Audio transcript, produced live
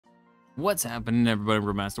What's happening, everybody?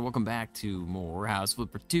 Brewmaster. Welcome back to more House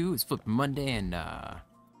Flipper 2. It's Flipper Monday, and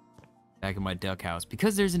back in my duck house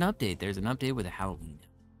because there's an update. There's an update with a Halloween.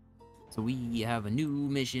 So we have a new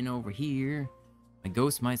mission over here. My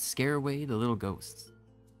ghost might scare away the little ghosts.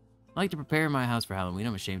 I like to prepare my house for Halloween.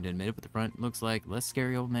 I'm ashamed to admit it, but the front looks like a less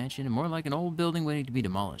scary old mansion and more like an old building waiting to be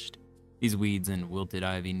demolished. These weeds and wilted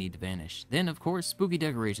ivy need to vanish. Then, of course, spooky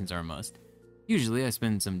decorations are a must. Usually, I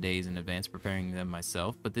spend some days in advance preparing them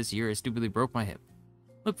myself, but this year I stupidly broke my hip.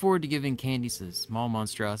 Look forward to giving candy to small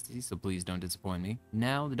monstrosities, so please don't disappoint me.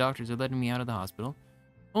 Now, the doctors are letting me out of the hospital,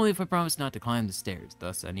 only if I promise not to climb the stairs.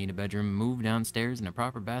 Thus, I need a bedroom moved downstairs and a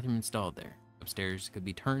proper bathroom installed there. Upstairs could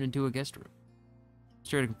be turned into a guest room.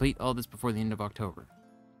 Sure to complete all this before the end of October.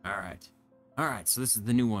 Alright, so this is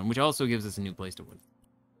the new one, which also gives us a new place to live.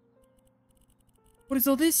 What is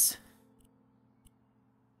all this?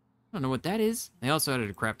 I don't know what that is. They also added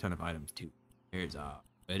a crap ton of items, too. Here's,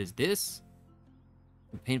 what is this?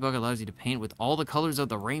 The paint bucket allows you to paint with all the colors of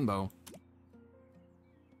the rainbow.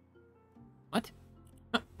 What?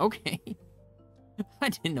 Okay. I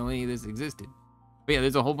didn't know any of this existed. But yeah,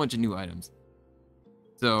 there's a whole bunch of new items.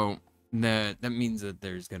 So, that means that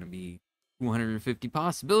there's gonna be 250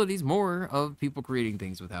 possibilities more of people creating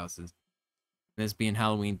things with houses. This being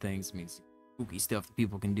Halloween things means spooky stuff that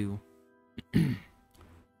people can do.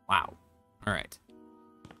 Wow. Alright.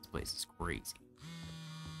 This place is crazy.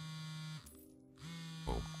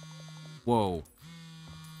 Whoa. Whoa.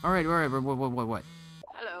 Alright, what?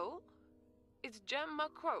 Hello? It's Gemma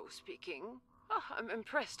Crow speaking. Oh, I'm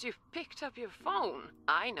impressed you've picked up your phone.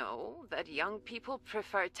 I know that young people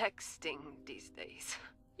prefer texting these days.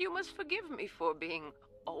 You must forgive me for being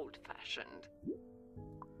old-fashioned.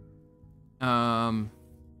 I'm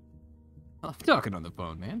talking on the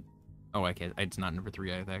phone, man. Oh, I can't. It's not number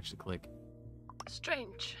 3. I have to actually click.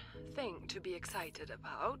 Strange thing to be excited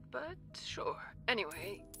about, but sure.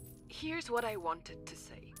 Anyway, here's what I wanted to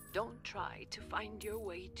say. Don't try to find your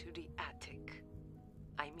way to the attic.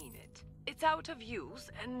 I mean it. It's out of use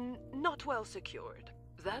and not well secured.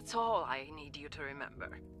 That's all I need you to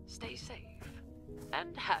remember. Stay safe.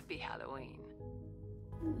 And happy Halloween.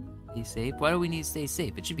 Stay safe? Why do we need to stay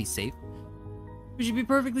safe? It should be safe. We should be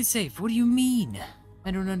perfectly safe. What do you mean? I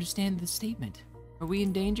don't understand the statement. Are we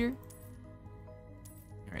in danger?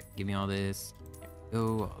 Alright, give me all this. There we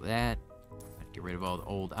go, all that. Get rid of all the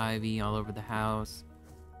old ivy all over the house.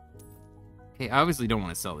 Okay, I obviously don't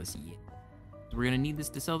want to sell this yet. We're gonna need this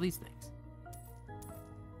to sell these things.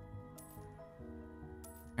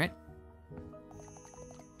 Alright.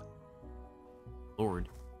 Lord.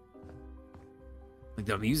 Like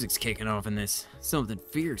the music's kicking off in this. Something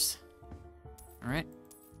fierce. Alright.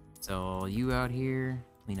 So you out here,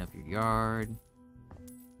 clean up your yard.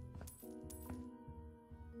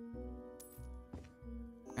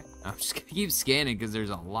 Right, I'm just gonna keep scanning because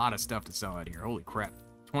there's a lot of stuff to sell out here. Holy crap.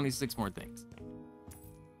 26 more things.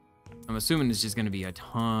 I'm assuming it's just gonna be a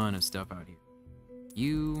ton of stuff out here.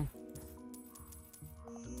 You...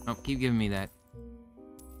 Oh, keep giving me that.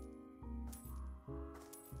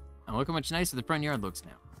 Oh, look how much nicer the front yard looks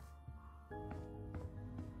now.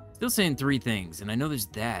 Still saying 3 things, and I know there's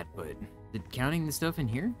that, but did counting the stuff in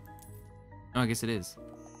here? Oh, I guess it is.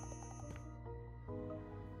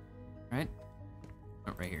 Right?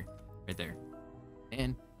 Oh, right here. Right there.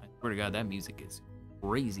 And I swear to God, that music is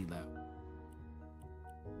crazy loud.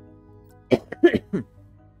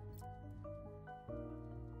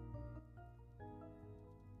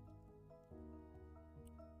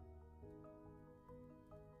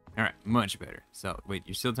 Alright, much better. So, wait,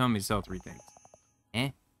 you're still telling me to sell 3 things?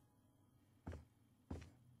 Eh?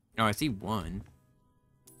 Oh, I see 1.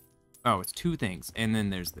 Oh, it's 2 things, and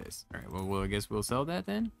then there's this. Alright, well, I guess we'll sell that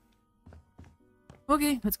then?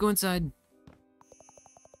 Okay, let's go inside.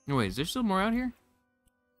 No, wait, is there still more out here?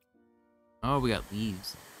 Oh, we got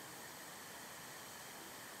leaves.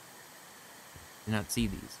 Did not see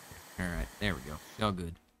these. Alright, there we go. All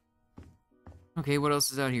good. Okay, what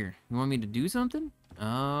else is out here? You want me to do something?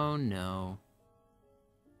 Oh, no.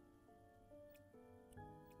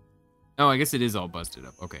 Oh, I guess it is all busted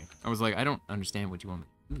up. Okay. I was like, I don't understand what you want me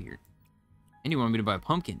to do here. And you want me to buy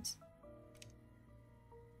pumpkins.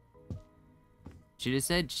 She did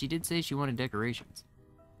say she wanted decorations.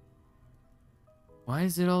 Why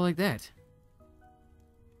is it all like that?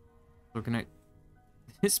 So can I...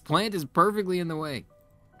 This plant is perfectly in the way.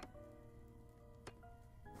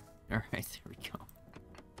 Alright, there we go.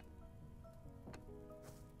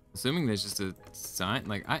 Assuming there's just a sign,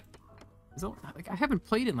 like, I haven't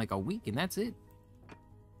played in like a week, and that's it.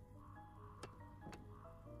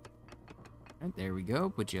 Alright, there we go.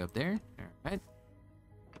 Put you up there. Alright.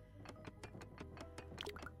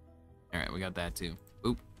 Alright, we got that too.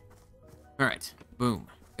 Boop. Alright, boom.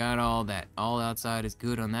 Got all that. All outside is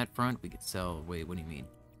good on that front. We could sell... Wait, what do you mean?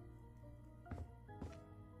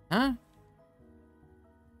 Huh?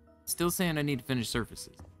 Still saying I need to finish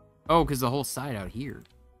surfaces. Oh, because the whole side out here.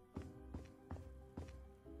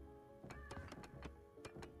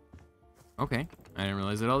 Okay. I didn't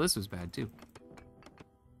realize that all this was bad, too.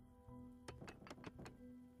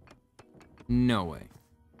 No way.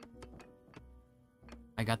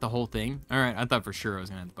 I got the whole thing? Alright, I thought for sure I was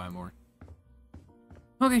going to have to buy more.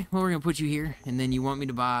 Okay, well, we're going to put you here. And then you want me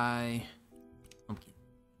to buy... pumpkin.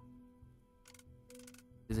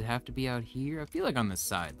 Does it have to be out here? I feel like on the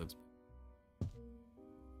side looks...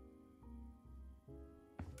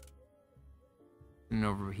 And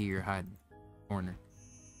over here, hide corner.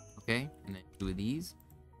 Okay, and then 2 of these.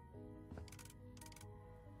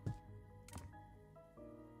 There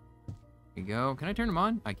you go. Can I turn them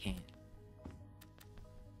on? I can.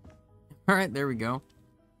 Alright, there we go.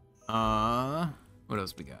 What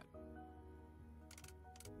else we got?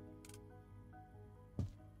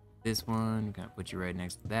 This one, gonna put you right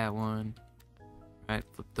next to that one. Alright,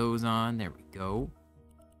 flip those on. There we go.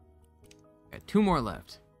 Got 2 more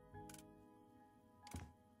left.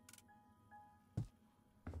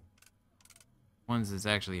 One's that's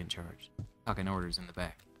actually in charge. Talking orders in the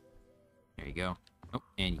back. There you go. Oh,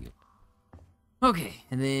 and you. Okay,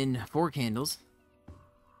 and then 4 candles.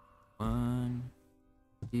 1,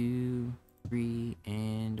 2, 3,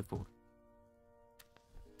 and 4.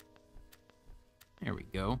 There we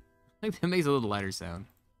go. I think that makes a little lighter sound.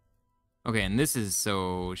 Okay, and this is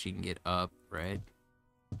so she can get up, right?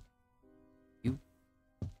 You.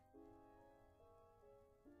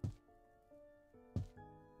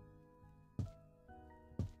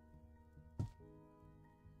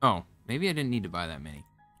 Oh, maybe I didn't need to buy that many.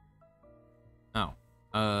 Oh.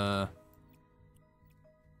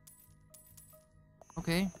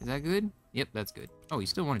 Okay, is that good? Yep, that's good. Oh, you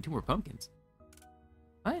still wanted 2 more pumpkins.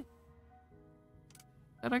 What?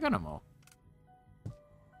 Thought I got them all.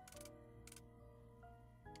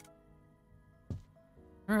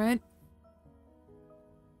 Alright.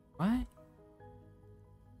 What?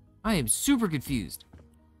 I am super confused.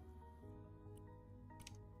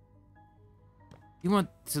 You want...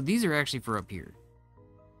 So these are actually for up here.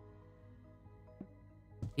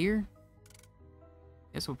 Here?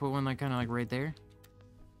 Guess we'll put one like kind of like right there.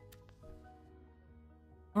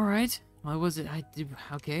 Alright. Why was it? I did...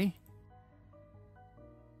 Okay.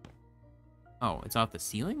 Oh, it's off the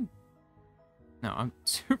ceiling? No, I'm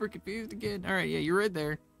super confused again. Alright, yeah, you're right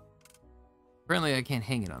there. Apparently I can't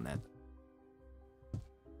hang it on that.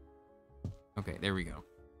 Okay, there we go.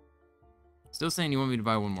 Still saying you want me to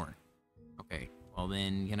buy 1 more. Okay, well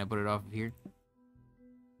then, can I put it off of here?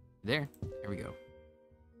 There. There we go.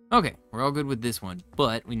 Okay, we're all good with this one,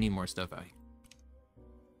 but we need more stuff out here.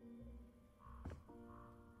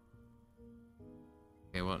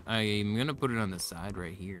 Okay, well, I'm gonna put it on the side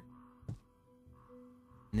right here.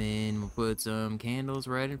 And then we'll put some candles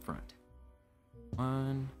right in front.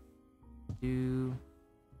 1, 2,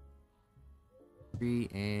 3,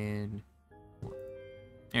 and 4.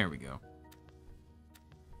 There we go.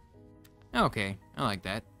 Okay, I like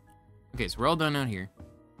that. Okay, so we're all done out here.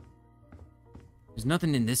 There's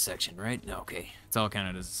nothing in this section, right? No, okay. It's all kind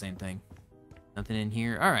of does the same thing. Nothing in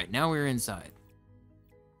here. All right, now we're inside.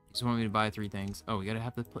 You just want me to buy 3 things. Oh, we gotta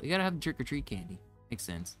have the trick-or-treat candy. Makes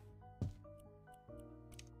sense.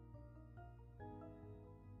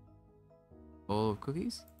 Bowl of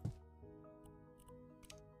cookies.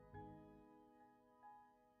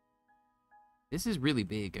 This is really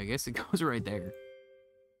big. I guess it goes right there.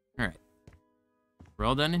 All right. We're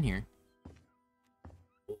all done in here.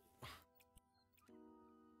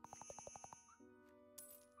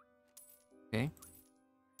 Okay.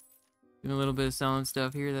 Doing a little bit of selling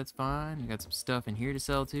stuff here, that's fine. We got some stuff in here to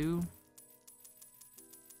sell too.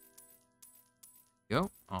 Go.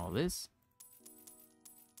 All this.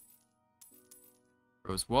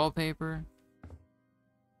 Rose wallpaper.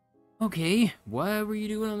 Okay, what were you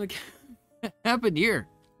doing on the... What happened here?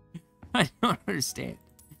 I don't understand.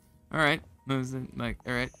 Alright, like,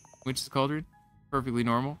 alright. Witch's Cauldron. Perfectly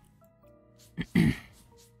normal. You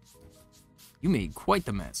made quite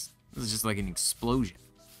the mess. This is just like an explosion.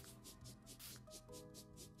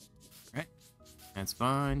 Alright. That's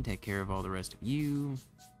fine. Take care of all the rest of you.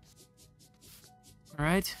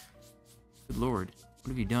 Alright. Good lord. What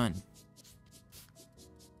have you done?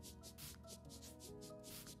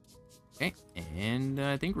 Okay, and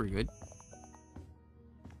I think we're good.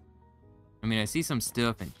 I mean, I see some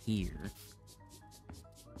stuff in here.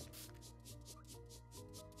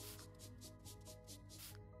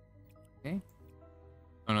 Okay.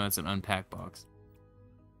 Oh no, no, that's an unpack box.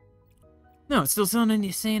 No, it's still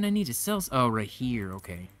saying I need to sell. Oh, right here.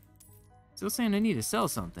 Okay. Still saying I need to sell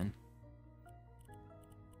something.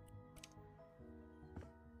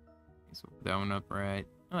 So put that one up right.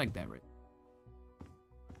 I like that right.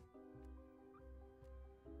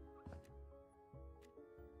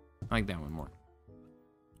 I like that one more.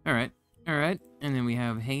 All right. All right. And then we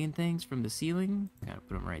have hanging things from the ceiling. Gotta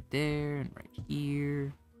put them right there and right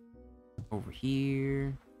here. Over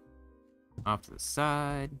here. Off to the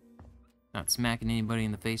side. Not smacking anybody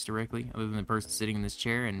in the face directly, other than the person sitting in this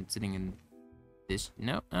chair and sitting in this.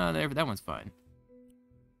 No, there. That one's fine.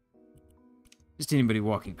 Just anybody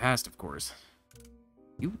walking past, of course.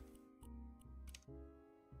 You.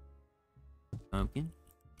 Pumpkin.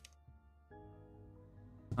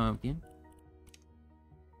 Pumpkin.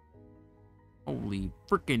 Holy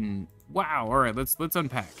freaking wow! All right, let's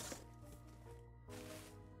unpack.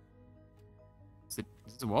 Is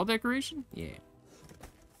it a wall decoration? Yeah.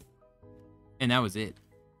 And that was it.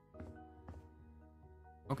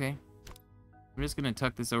 Okay. I'm just gonna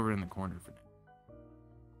tuck this over in the corner for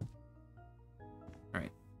now.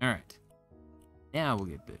 Alright, alright. Now we'll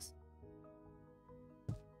get this.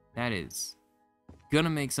 That is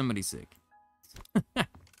gonna make somebody sick.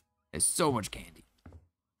 There's so much candy.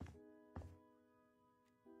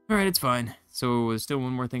 Alright, it's fine. So there's still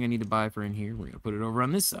one more thing I need to buy for in here. We're gonna put it over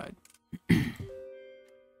on this side.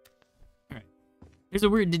 There's a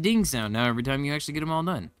weird ding sound now every time you actually get them all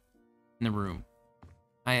done in the room.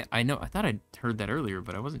 I know, I thought I'd heard that earlier,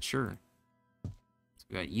 but I wasn't sure. So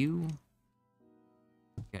we got you.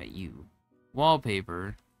 Got you.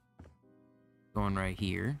 Wallpaper. Going right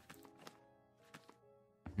here.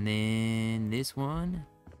 And then this one.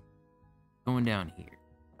 Going down here.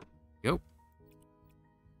 Go.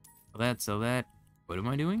 Sell that. What am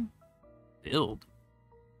I doing? Build.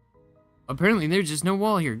 Apparently, there's just no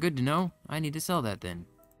wall here. Good to know. I need to sell that then.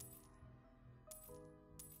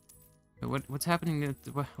 What's happening?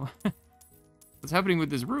 What's happening with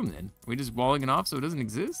this room then? Are we just walling it off so it doesn't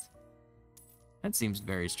exist? That seems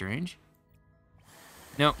very strange.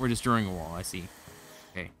 No, we're destroying a wall. I see.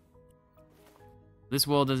 Okay. This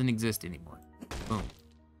wall doesn't exist anymore. Boom.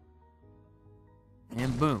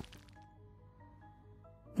 And boom.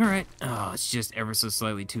 All right. Oh, it's just ever so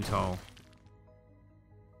slightly too tall.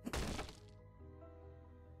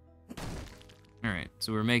 Alright,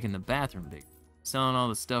 so we're making the bathroom big. Selling all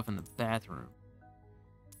the stuff in the bathroom.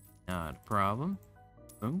 Not a problem.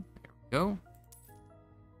 Boom, there we go.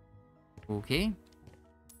 Okay.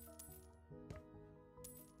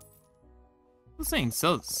 I'm saying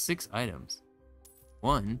sell 6 items.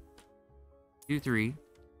 1, 2, 3.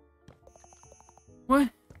 What?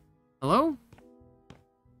 Hello?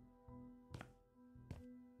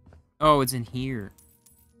 Oh, it's in here.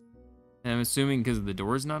 And I'm assuming because the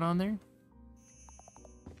door's not on there?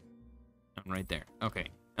 Right there. Okay.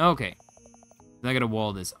 Okay. I gotta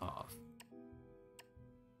wall this off.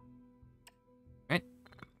 Right.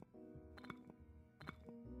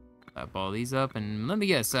 Clap all these up, and let me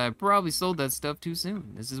guess, I probably sold that stuff too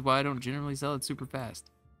soon. This is why I don't generally sell it super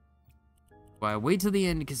fast. Why I wait till the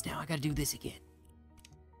end, because now I gotta do this again.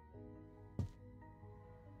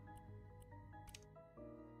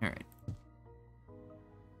 Alright.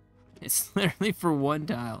 It's literally for one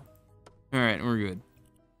tile. Alright, we're good.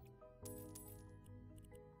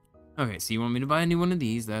 Okay, so you want me to buy a new one of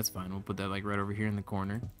these? That's fine. We'll put that like right over here in the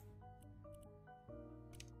corner.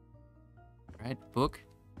 Alright, book.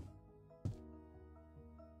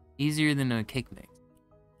 Easier than a cake mix.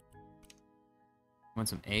 Want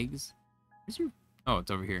some eggs? Where's your... Oh, it's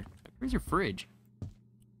over here. Where's your fridge?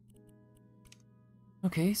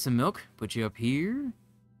 Okay, some milk. Put you up here.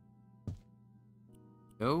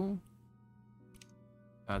 Go.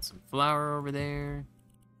 Got some flour over there.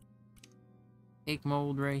 Cake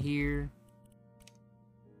mold right here.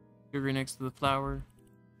 Sugar next to the flour.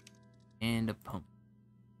 And a pump.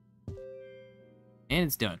 And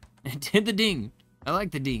it's done. It did the ding. I like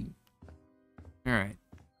the ding. Alright.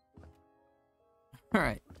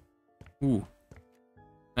 Alright. Ooh.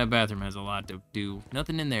 That bathroom has a lot to do.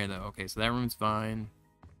 Nothing in there though. Okay, so that room's fine.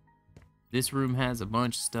 This room has a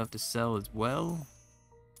bunch of stuff to sell as well.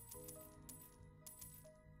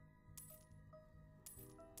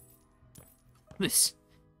 This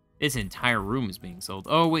entire room is being sold.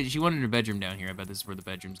 Oh, wait, she wanted her bedroom down here. I bet this is where the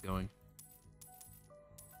bedroom's going.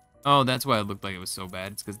 Oh, that's why it looked like it was so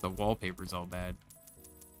bad. It's because the wallpaper's all bad.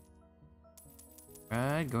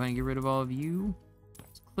 Alright, go ahead and get rid of all of you.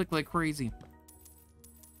 Let's click like crazy.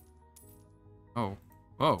 Oh.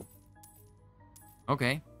 Whoa.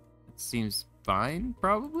 Okay. That seems fine,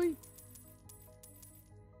 probably?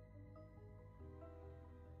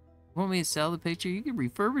 Want me to sell the picture? You can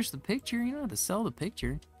refurbish the picture. You don't have to sell the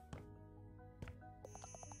picture.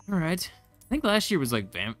 All right. I think last year was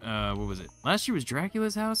like, what was it? Last year was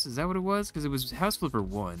Dracula's house? Is that what it was? Because it was House Flipper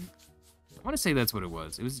 1. I want to say that's what it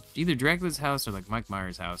was. It was either Dracula's house or like Mike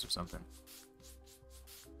Myers' house or something.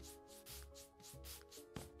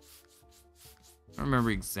 I don't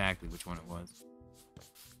remember exactly which one it was.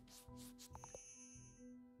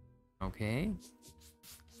 Okay.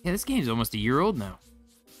 Yeah, this game's almost a year old now.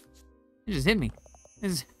 It just hit me.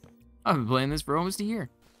 I've been playing this for almost a year.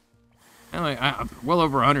 And like, I'm well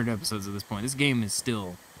over 100 episodes at this point. This game is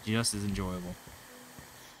still just as enjoyable.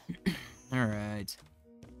 Alright.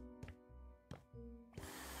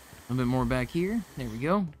 A little bit more back here. There we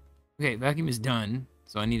go. Okay, vacuum is done.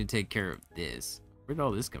 So I need to take care of this. Where'd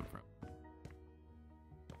all this come from?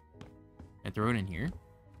 I throw it in here.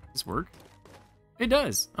 Does this work? It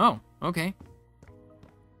does. Oh, okay.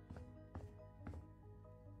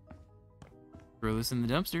 Throw this in the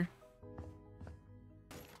dumpster.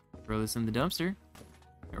 Throw this in the dumpster.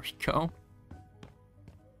 There we go.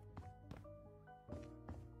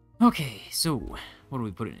 Okay, so what do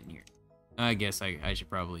we put in here? I guess I should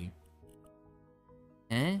probably...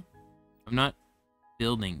 I'm not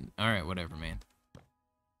building. Alright, whatever, man.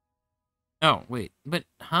 Oh, wait. But,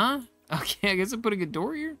 huh? Okay, I guess I'm putting a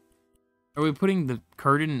door here? Are we putting the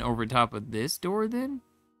curtain over top of this door, then?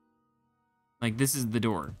 Like, this is the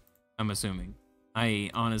door, I'm assuming. I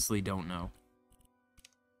honestly don't know.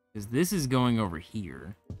 Because this is going over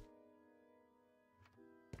here.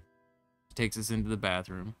 Which takes us into the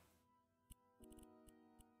bathroom.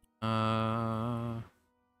 Am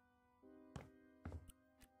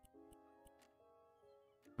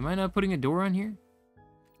I not putting a door on here?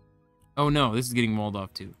 Oh no, this is getting walled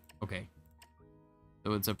off too. Okay.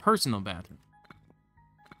 So it's a personal bathroom.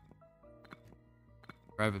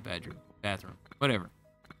 Private bathroom. Whatever.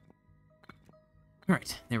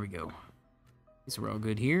 Alright, there we go. So we're all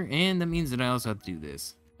good here. And that means that I also have to do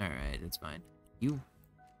this. Alright, that's fine. You.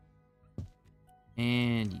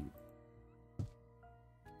 And you.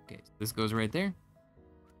 Okay, so this goes right there.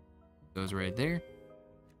 Goes right there.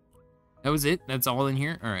 That was it? That's all in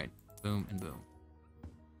here? Alright. Boom and boom.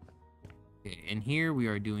 Okay, and here we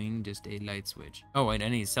are doing just a light switch. Oh, wait, I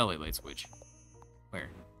need to sell a light switch. Where?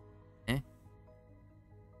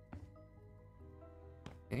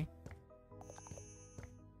 Okay.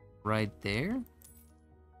 Right there.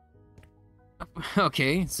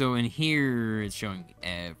 Okay, so in here it's showing me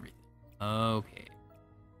everything. Okay.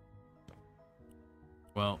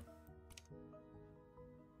 Well.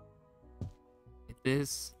 Get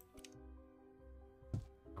this.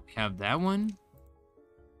 We have that one.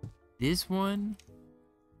 This one.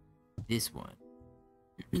 This one.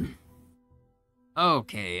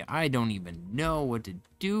 Okay, I don't even know what to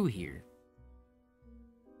do here.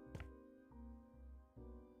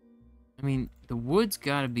 I mean, the wood's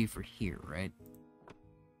gotta be for here, right?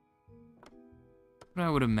 What I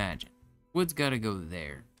would imagine. Wood's gotta go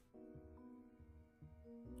there.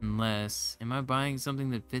 Unless, am I buying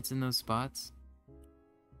something that fits in those spots?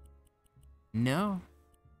 No.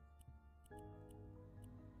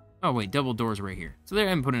 Oh wait, double doors right here. So there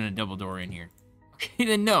I'm putting a double door in here. Okay,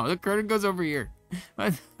 then no, the curtain goes over here.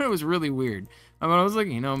 I thought it was really weird. I mean, I was like,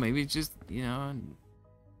 you know, maybe it's just, you know,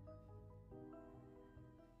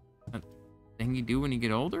 a thing you do when you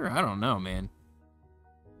get older? I don't know, man.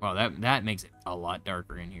 Wow, that makes it a lot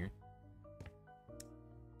darker in here.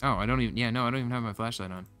 Oh, I don't even, I don't even have my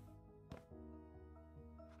flashlight on.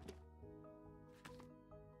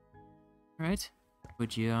 Alright,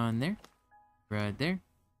 put you on there. Right there.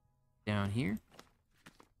 Down here.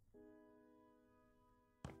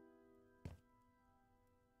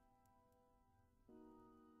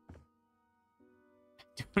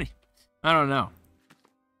 I don't know.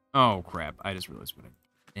 Oh, crap. I just realized what I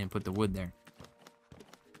didn't put the wood there.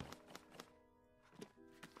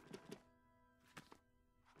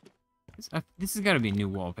 This has got to be new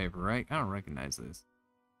wallpaper, right? I don't recognize this.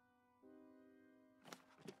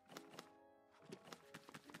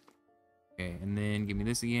 Okay, and then give me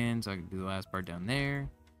this again so I can do the last part down there.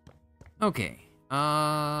 Okay.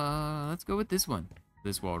 Let's go with this one.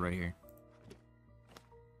 This wall right here.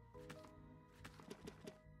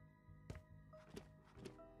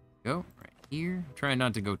 Go right here. Try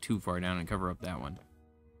not to go too far down and cover up that one.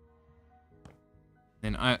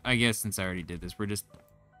 Then I guess since I already did this, we're just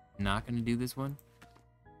not gonna do this one.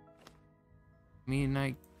 I mean,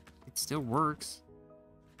 it still works.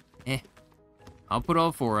 I'll put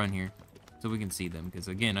all 4 on here so we can see them, because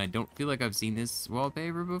again, I don't feel like I've seen this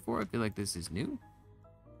wallpaper before. I feel like this is new.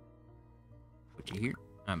 Put you here.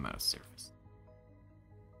 I'm out of surface.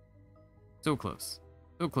 So close.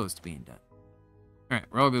 So close to being done. Alright,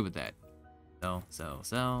 we're all good with that.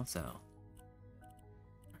 Sell.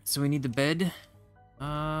 So we need the bed.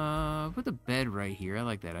 Put the bed right here. I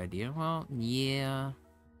like that idea. Well, yeah.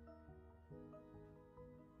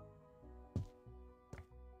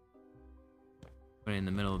 Put it in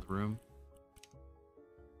the middle of the room.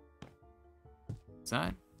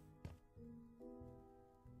 Side.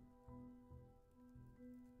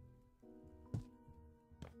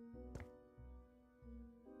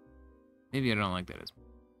 Maybe I don't like that as much.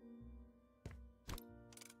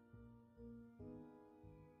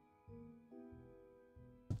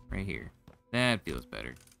 Right here. That feels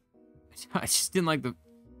better. I just didn't like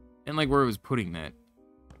where it was putting that.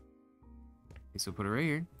 Okay, so put it right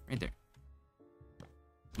here. Right there.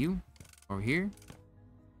 You over here.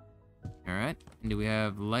 Alright. And do we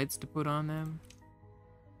have lights to put on them?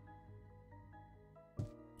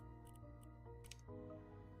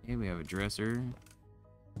 Okay, we have a dresser.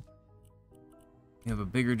 We have a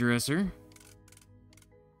bigger dresser.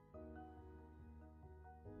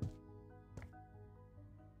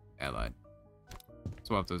 I lied.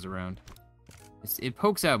 Swap those around. It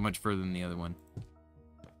pokes out much further than the other one.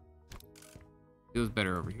 Feels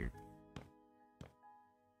better over here.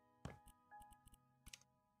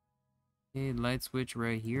 Okay, light switch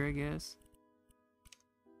right here, I guess.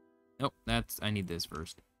 Nope, I need this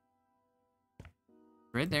first.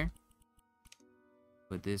 Right there.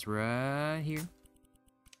 Put this right here.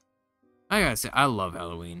 I gotta say, I love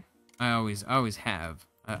Halloween. I always have.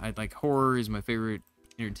 I like horror is my favorite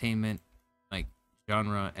entertainment like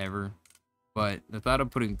genre ever. But the thought of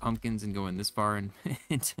putting pumpkins and going this far and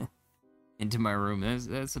into my room,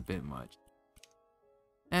 that's a bit much.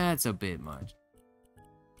 That's a bit much.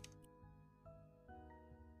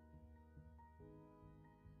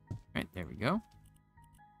 Right, there we go.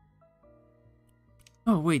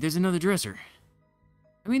 Oh, wait, there's another dresser.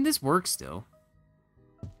 I mean, this works still.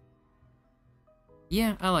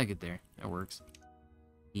 Yeah, I like it there. That works.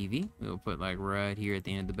 TV, we'll put like right here at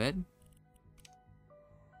the end of the bed.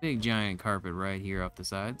 Big giant carpet right here off the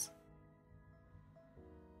sides.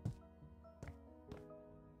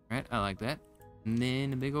 Right, I like that. And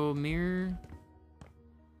then a big old mirror.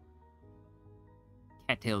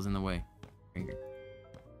 Cattails in the way. Right here.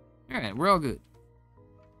 Alright, we're all good.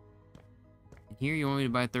 And here, you want me to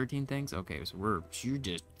buy 13 things? Okay, so you're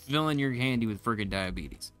just filling your candy with friggin'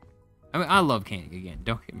 diabetes. I mean, I love candy, again,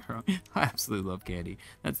 don't get me wrong. I absolutely love candy.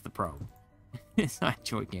 That's the problem. I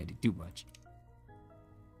enjoy candy too much.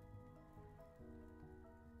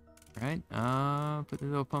 Alright, put the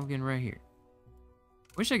little pumpkin right here.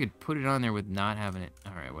 Wish I could put it on there with not having it.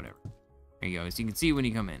 Alright, whatever. There you go, so you can see when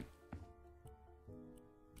you come in.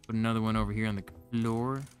 Put another one over here on the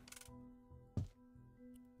floor.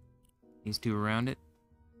 These two around it.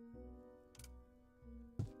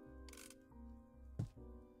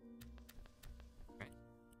 Right.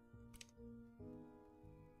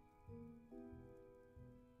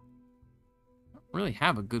 I don't really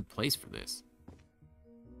have a good place for this.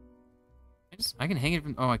 I can hang it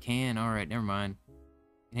from... Oh, I can. Alright, never mind. I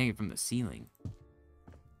can hang it from the ceiling.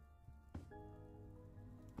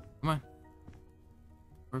 Come on.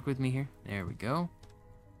 Work with me here. There we go.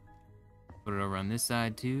 Put it over on this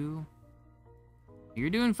side, too. You were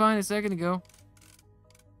doing fine a second ago.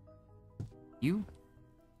 You?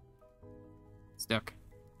 Stuck.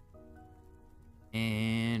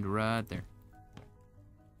 And right there.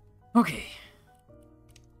 Okay.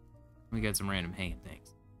 We got some random hanging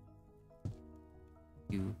things.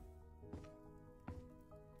 You.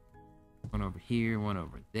 One over here, one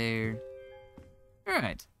over there.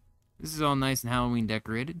 Alright. This is all nice and Halloween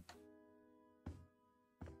decorated.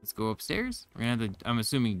 Let's go upstairs. We're gonna have to, I'm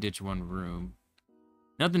assuming, ditch one room.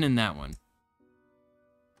 Nothing in that one.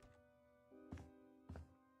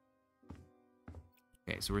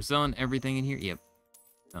 Okay, so we're selling everything in here? Yep.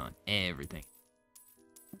 Selling everything.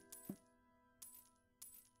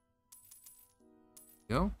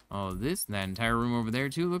 Go. All of this. And that entire room over there,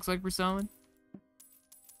 too, looks like we're selling.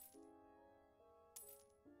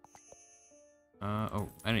 Oh,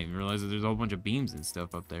 I didn't even realize that there's a whole bunch of beams and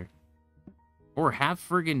stuff up there. Or half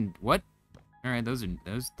friggin' what? Alright, those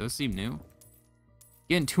seem new.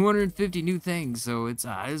 Again, 250 new things, so it's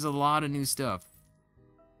there's a lot of new stuff.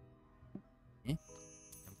 I'm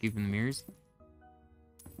keeping the mirrors.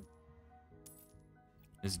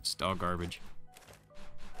 This is just all garbage.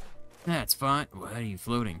 That's fine. Why are you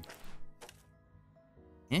floating?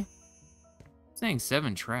 Eh? It's saying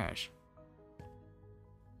 7 trash.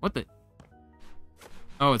 What the?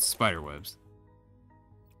 Oh, it's spider webs.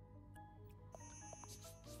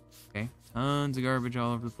 Okay, tons of garbage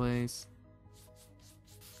all over the place.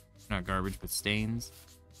 Not garbage, but stains.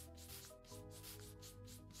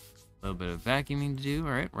 A little bit of vacuuming to do.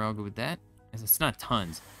 All right, we're all good with that. It's not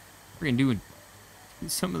tons. We're gonna do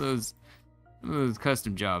some of those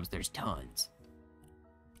custom jobs. There's tons.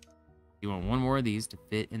 You want one more of these to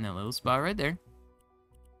fit in that little spot right there.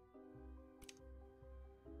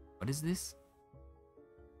 What is this?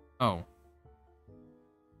 Oh.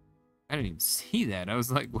 I didn't even see that. I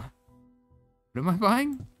was like, what am I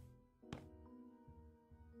buying?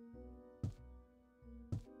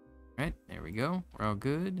 Alright, there we go. We're all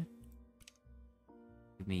good.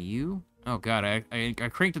 Give me you. Oh god, I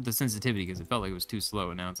cranked up the sensitivity because it felt like it was too slow,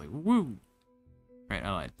 and now it's like, woo! Right,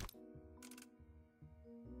 I lied.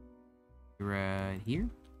 Right here.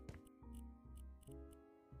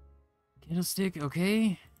 Candlestick,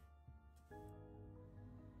 okay.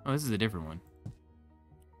 Oh, this is a different one.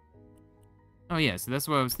 Oh yeah, so that's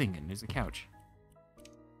what I was thinking. There's a couch.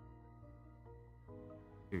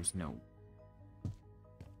 There's no.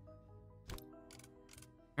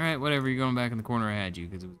 Alright, whatever, you're going back in the corner I had you,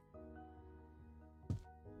 because it was...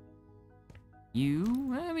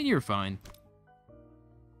 You? I mean, you're fine.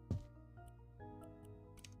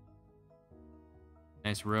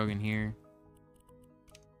 Nice rug in here.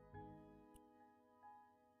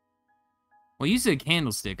 Well, you said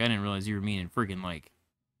candlestick. I didn't realize you were meaning freaking, like...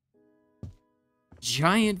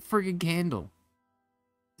 giant freaking candle.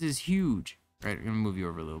 This is huge. Right, I'm gonna move you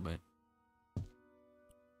over a little bit.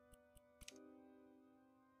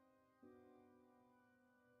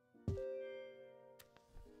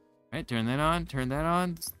 Alright, turn that on, turn that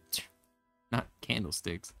on. Not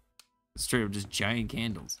candlesticks. Straight up just giant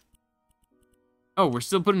candles. Oh, we're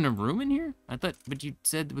still putting a room in here? I thought, but you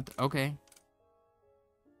said with, okay.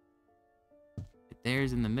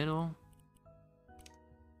 There's in the middle.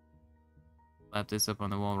 Slap this up on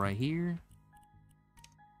the wall right here.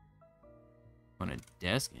 Want a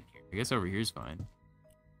desk in here? I guess over here's fine.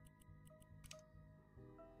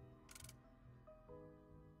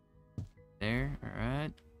 There,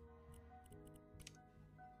 alright.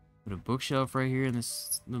 Put a bookshelf right here in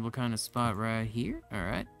this little kind of spot right here.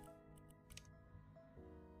 Alright.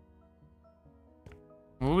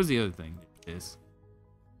 What was the other thing? This.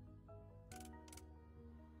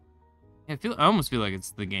 I almost feel like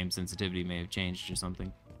it's the game sensitivity may have changed or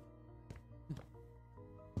something.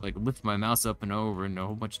 Like lift my mouse up and over and a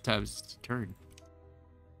whole bunch of times to turn.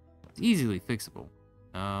 It's easily fixable.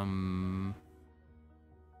 I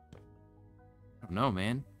don't know,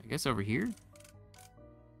 man. I guess over here.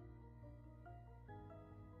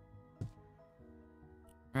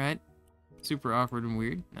 Alright. Super awkward and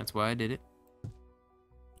weird. That's why I did it.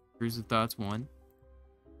 Cruise of Thoughts 1.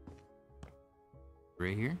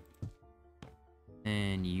 Right here.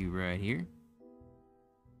 And you right here.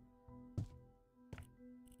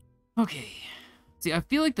 Okay. See, I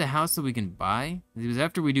feel like the house that we can buy, because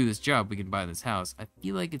after we do this job, we can buy this house. I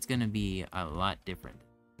feel like it's gonna be a lot different.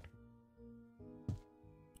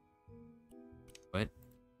 What?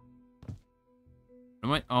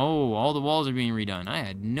 Am I? Oh, all the walls are being redone. I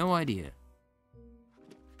had no idea.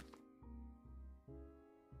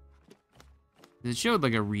 It showed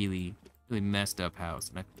like a really messed up house,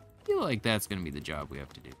 and I feel like that's gonna be the job we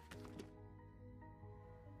have to do.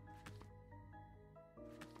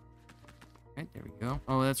 Right, there we go.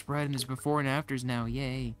 Oh, that's right, and there's before and afters now.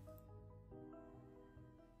 Yay.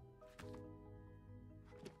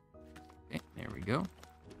 Okay, there we go.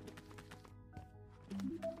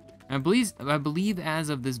 I believe as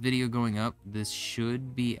of this video going up, this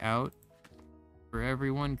should be out for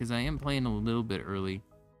everyone, because I am playing a little bit early.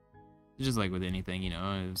 Just like with anything, you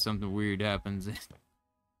know, if something weird happens,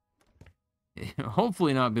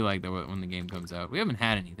 hopefully not be like that when the game comes out. We haven't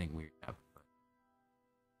had anything weird happen.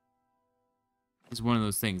 But it's one of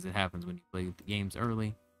those things that happens when you play the games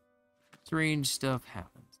early. Strange stuff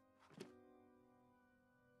happens.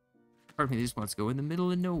 Part of me just wants to go in the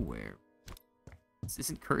middle of nowhere. This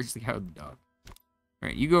isn't Courage the Cowardly Dog.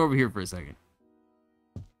 Alright, you go over here for a second.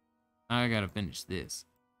 I gotta finish this.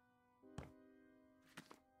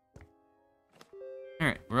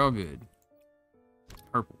 Alright, we're all good. It's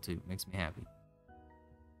purple too, makes me happy.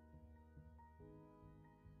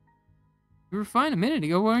 You were fine a minute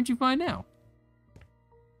ago, why aren't you fine now?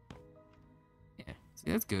 Yeah,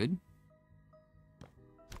 see, that's good.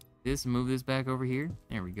 This, move this back over here.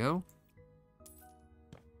 There we go.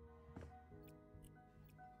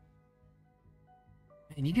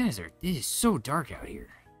 Man, you guys are, it is so dark out here.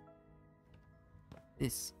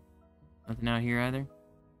 This, nothing out here either.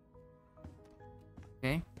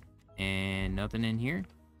 Okay, and nothing in here.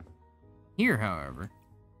 Here, however.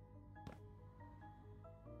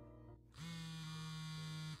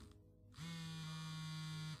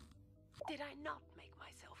 Did I not make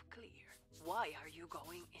myself clear? Why are you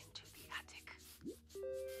going into attic.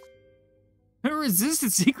 Where is this a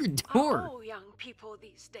secret door? Are all young people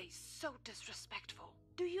these days so disrespectful?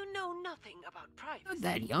 Do you know nothing about privacy? Not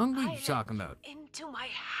that young. What are I you let talking about? you into my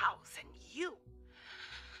house and you...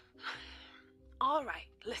 All right,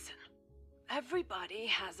 listen. Everybody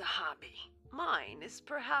has a hobby. Mine is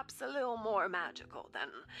perhaps a little more magical than,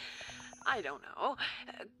 I don't know,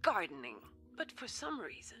 gardening. But for some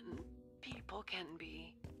reason, people can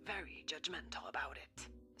be very judgmental about it.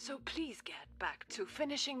 So please get back to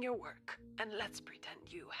finishing your work, and let's pretend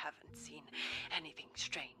you haven't seen anything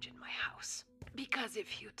strange in my house. Because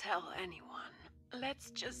if you tell anyone, let's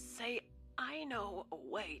just say I know a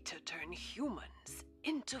way to turn humans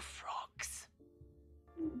into frogs.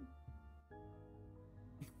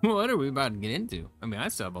 What are we about to get into? I mean, I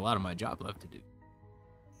still have a lot of my job left to do.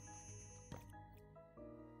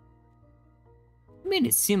 I made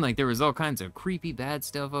it seem like there was all kinds of creepy bad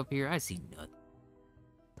stuff up here. I see nothing.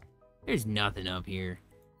 There's nothing up here.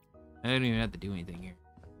 I don't even have to do anything here.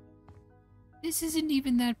 This isn't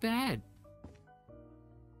even that bad.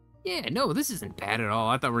 Yeah, no, this isn't bad at all.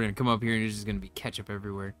 I thought we were gonna come up here and there's just gonna be ketchup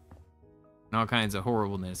everywhere. And all kinds of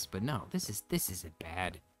horribleness, but no, this isn't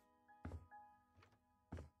bad.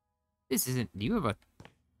 This isn't, do you have a...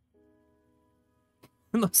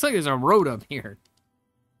 It looks like there's a road up here.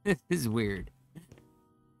 This is weird.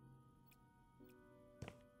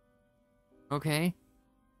 Okay.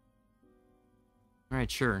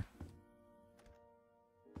 Alright, sure.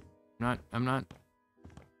 I'm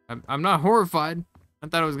not horrified. I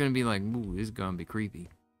thought it was gonna be like, ooh, this is gonna be creepy.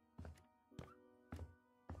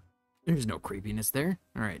 There's no creepiness there.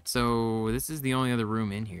 Alright, so this is the only other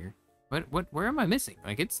room in here. Where am I missing?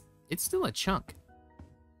 Like, it's still a chunk.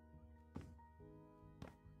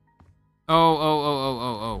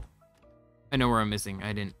 Oh. I know where I'm missing.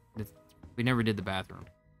 We never did the bathroom.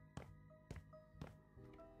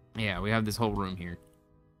 Yeah, we have this whole room here.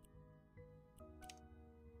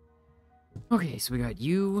 Okay, so we got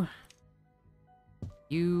you,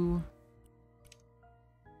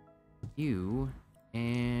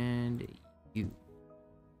 and you.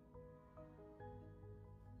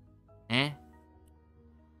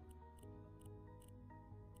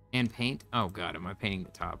 And paint? Oh god, am I painting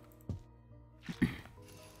the top?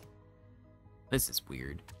 This is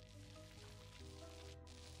weird.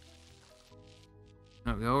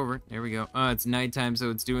 Oh, go over. There we go. Oh, it's nighttime, so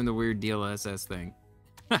it's doing the weird DLSS thing.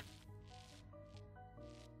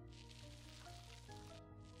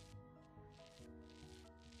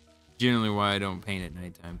 Generally why I don't paint at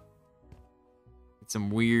nighttime. It's some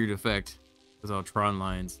weird effect. Those all Tron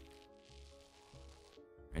lines.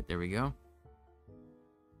 Right, there we go.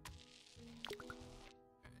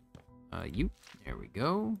 You. There we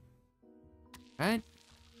go. Right.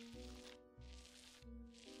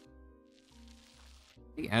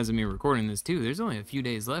 I think as of me recording this too, there's only a few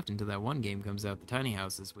days left until that one game comes out, the Tiny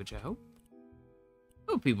Houses, which I hope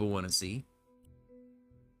people want to see.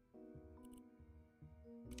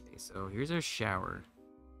 Okay, so here's our shower.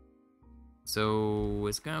 So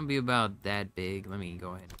it's gonna be about that big. Let me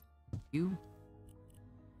go ahead. You.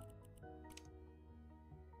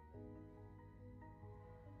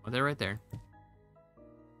 Oh, they're right there.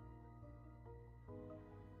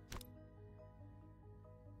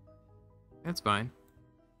 That's fine.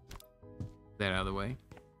 That out of the way.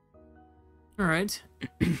 Alright.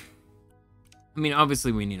 I mean,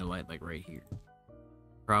 obviously we need a light like right here.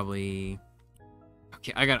 Probably...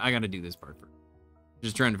 Okay, I gotta do this part first.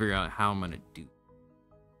 Just trying to figure out how I'm gonna do.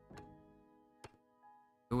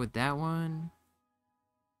 Go with that one.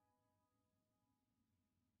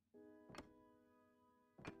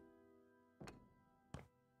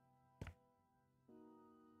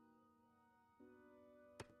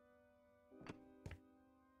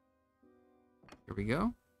 Here we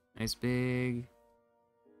go. Nice big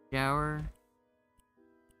shower.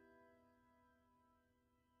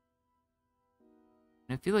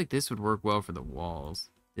 And I feel like this would work well for the walls.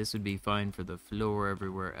 This would be fine for the floor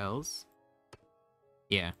everywhere else.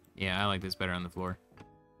 Yeah, I like this better on the floor.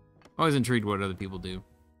 Always intrigued what other people do.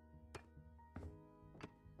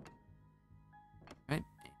 Right,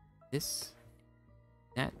 this,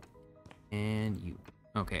 that, and you.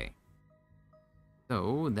 Okay.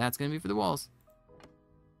 So that's gonna be for the walls.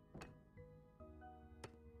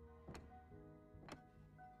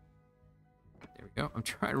 There we go. I'm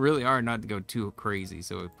trying really hard not to go too crazy,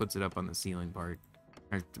 so it puts it up on the ceiling part.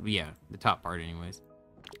 Or, yeah, the top part anyways.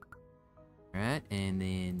 Alright, and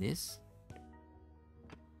then this.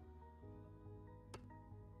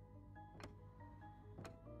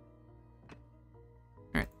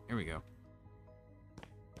 Alright, there we go.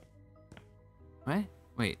 What?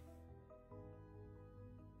 Wait.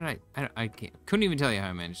 I can't. Couldn't even tell you how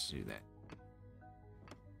I managed to do that.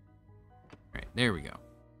 All right, there we go.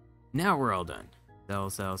 Now we're all done. Sell,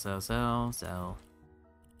 sell, sell, sell, sell.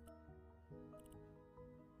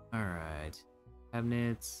 All right.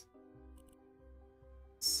 Cabinets.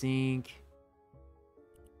 Sink.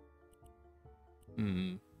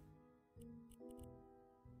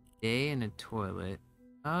 Day and a toilet.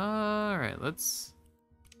 All right, let's.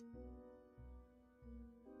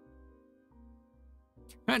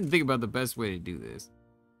 Trying to think about the best way to do this,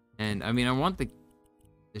 and I mean, I want the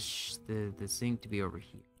sink to be over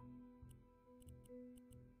here.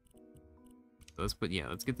 So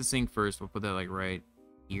let's get the sink first. We'll put that like right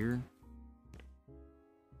here.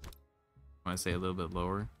 I want to say a little bit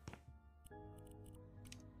lower.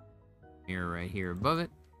 Mirror right here above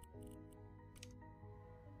it.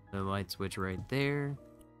 The light switch right there.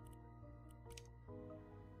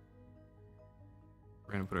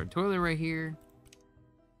 We're gonna put our toilet right here.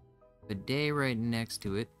 Bidet right next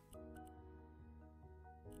to it.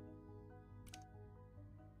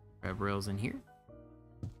 Grab rails in here.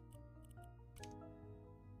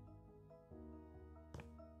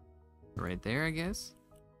 Right there, I guess.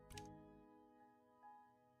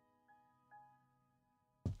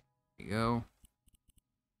 There you go.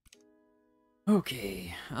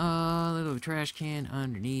 Okay, little trash can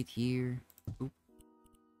underneath here. Oop.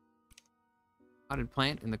 Potted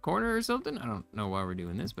plant in the corner or something? I don't know why we're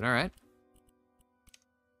doing this, but alright.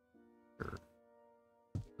 Sure.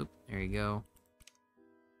 Oop, there you go.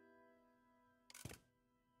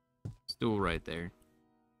 Stool right there.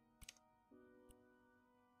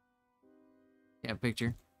 Cat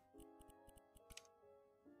picture.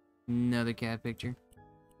 Another cat picture.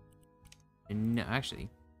 And no, actually.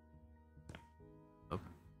 Oh.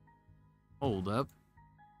 Hold up.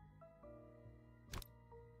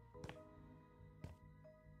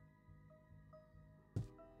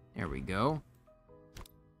 There we go.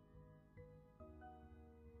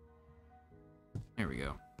 There we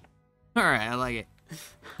go. Alright, I like it.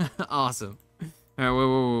 Awesome. Alright,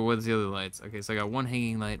 wait, what's the other lights? Okay, so I got one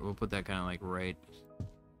hanging light. We'll put that kind of like right.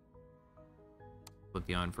 Flip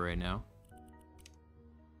you on for right now.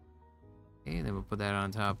 Okay, then we'll put that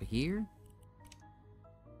on top of here.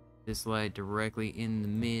 This light directly in the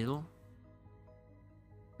middle.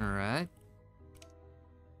 Alright.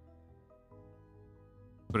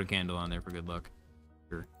 Put a candle on there for good luck.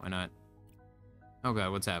 Sure, why not? Oh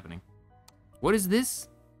god, what's happening? What is this?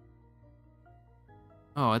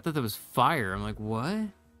 Oh, I thought that was fire. I'm like, what?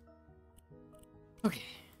 Okay.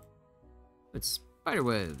 It's spider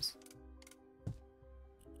webs.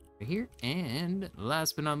 Right here. And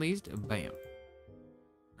last but not least, bam.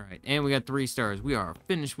 Alright, and we got 3 stars. We are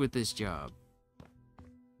finished with this job.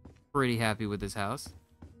 Pretty happy with this house.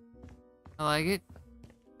 I like it.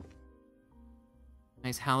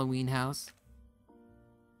 Nice Halloween house.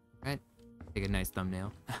 Right? Take a nice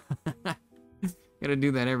thumbnail. Gotta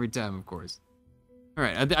do that every time, of course.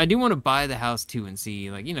 Alright, I do want to buy the house too and see,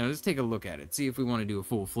 like, you know, just take a look at it. See if we want to do a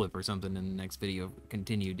full flip or something in the next video,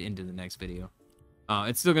 continued into the next video.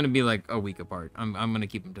 It's still going to be like a week apart. I'm going to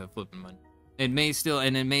keep them to flipping Monday. It may still,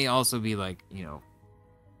 and it may also be like, you know,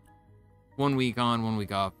 1 week on, 1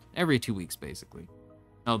 week off, every 2 weeks, basically. It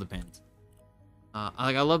all depends.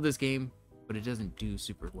 I love this game, but it doesn't do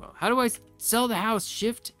super well. How do I sell the house?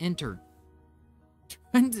 Shift, enter.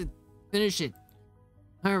 Trying to finish it.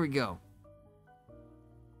 There we go.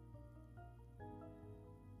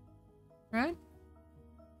 Right?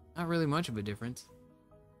 Not really much of a difference.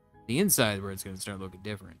 The inside where it's going to start looking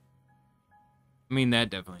different. I mean,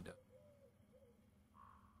 that definitely does.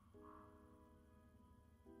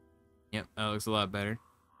 Yep, that looks a lot better.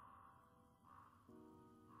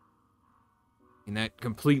 And that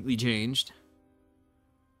completely changed.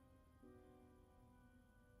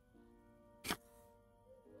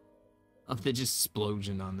 Of the just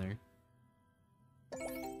explosion on there.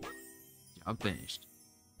 Job finished.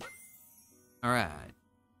 Alright.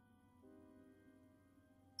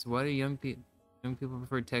 So why do young people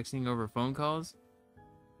prefer texting over phone calls?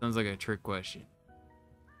 Sounds like a trick question.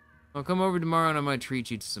 Well, come over tomorrow and I might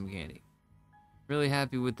treat you to some candy. Really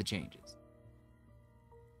happy with the changes.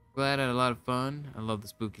 Glad I had a lot of fun. I love the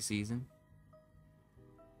spooky season.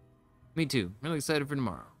 Me too. Really excited for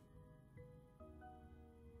tomorrow.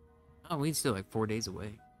 Oh, we're still like 4 days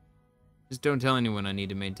away. Just don't tell anyone I need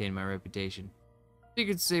to maintain my reputation.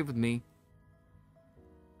 Secret's safe with me.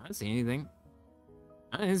 I didn't see anything.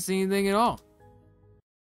 I didn't see anything at all.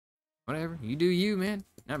 Whatever. You do you, man.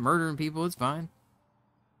 Not murdering people. It's fine.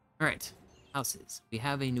 Alright. Houses. We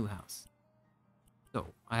have a new house. So,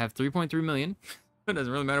 I have 3.3 million. It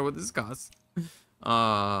doesn't really matter what this costs.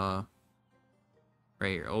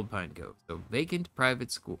 Right here, Old Pine Cove. So vacant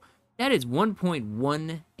private school. That is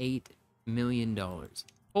 $1.18 million.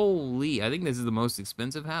 Holy, I think this is the most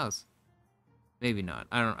expensive house. Maybe not.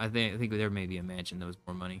 I think there may be a mansion that was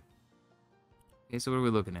more money. Okay, so what are we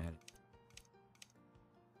looking at?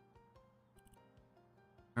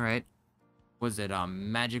 Alright. Was it a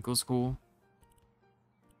magical school?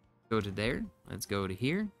 Go to there. Let's go to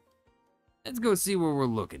here. Let's go see what we're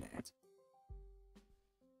looking at.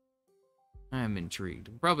 I'm intrigued.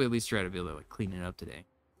 We'll probably at least try to be able to like, clean it up today.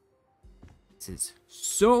 This is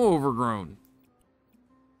so overgrown.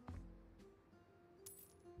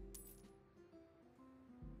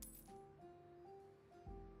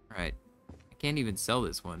 Alright. I can't even sell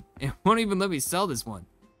this one. It won't even let me sell this one.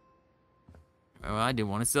 Well, I didn't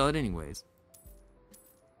want to sell it anyways.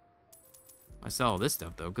 I sell all this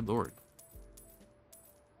stuff though, good lord.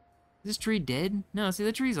 Is this tree dead? No, see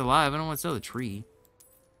the tree's alive. I don't want to sell the tree.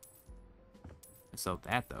 I sell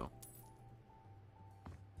that though.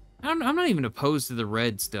 I'm not even opposed to the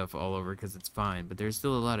red stuff all over because it's fine, but there's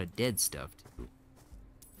still a lot of dead stuff too.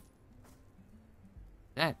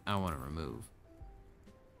 That I want to remove.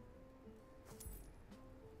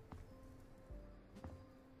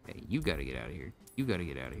 Hey, you gotta get out of here. You gotta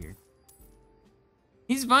get out of here.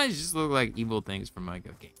 These vines just look like evil things from my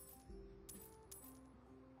game.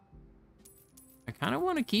 I kind of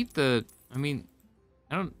want to keep the... I mean,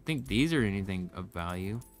 I don't think these are anything of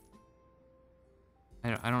value.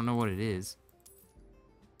 I don't know what it is.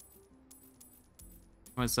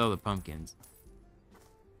 I want to sell the pumpkins.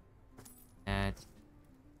 That.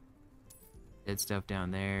 Dead stuff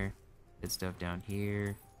down there. Dead stuff down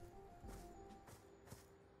here.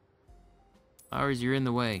 Flowers, you're in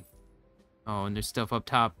the way. Oh, and there's stuff up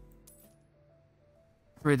top.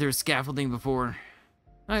 Where there's scaffolding before.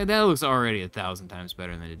 That looks already 1,000 times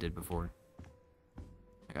better than it did before.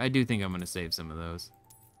 I do think I'm going to save some of those.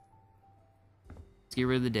 Let's get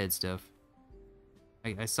rid of the dead stuff.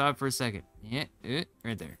 I saw it for a second. Yeah,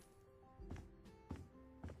 right there.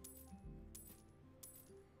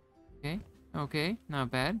 Okay, not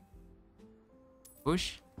bad.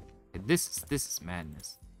 Bush. This is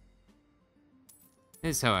madness.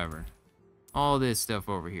 This, however, all this stuff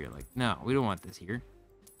over here, like, no, we don't want this here.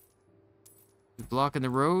 You're blocking the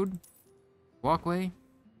road, walkway.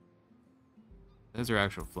 Those are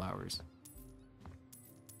actual flowers.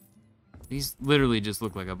 These literally just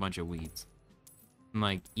look like a bunch of weeds. And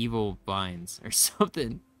like evil vines or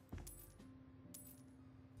something.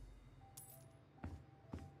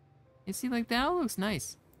 You see, like that looks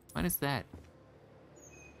nice. Minus that.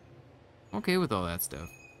 I'm okay with all that stuff.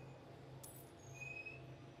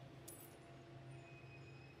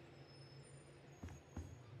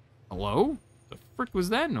 Hello? The frick was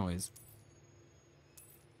that noise?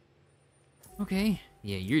 Okay.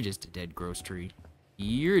 Yeah, you're just a dead gross tree.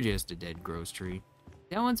 You're just a dead gross tree.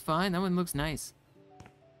 That one's fine. That one looks nice.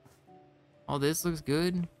 All this looks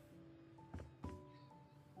good.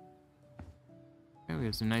 Okay, we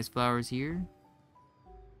have some nice flowers here.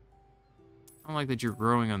 I don't like that you're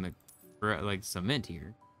growing on the like cement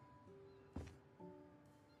here.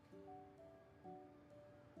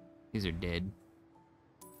 These are dead.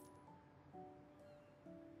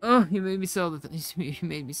 Oh, you made me sell the you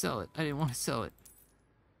made me sell it. I didn't want to sell it.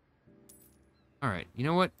 Alright, you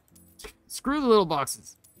know what? Screw the little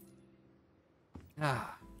boxes.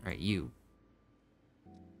 Ah, alright, you.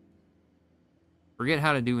 Forget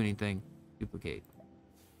how to do anything. Duplicate.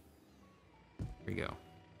 There we go.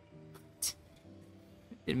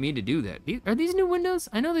 Didn't mean to do that. Are these new windows?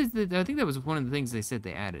 I know there's I think that was one of the things they said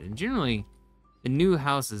they added. And generally, the new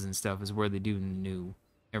houses and stuff is where they do new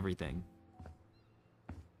everything.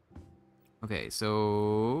 Okay,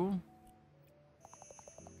 so...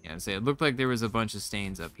 yeah, I'd say it looked like there was a bunch of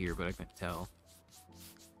stains up here, but I couldn't tell.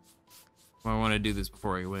 Well, I want to do this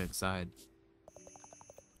before I went inside.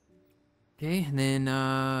 Okay, and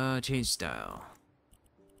then, change style.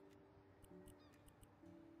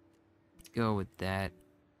 Let's go with that.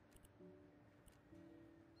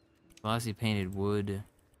 Glossy painted wood.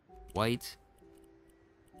 White.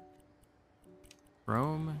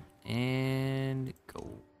 Chrome. And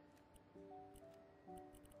gold.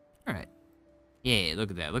 Alright. Yeah,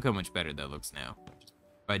 look at that. Look how much better that looks now. Just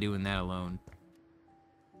by doing that alone.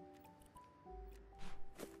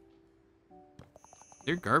 Is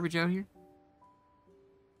there garbage out here?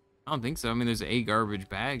 I don't think so. I mean, there's a garbage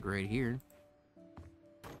bag right here.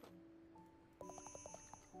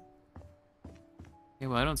 Okay,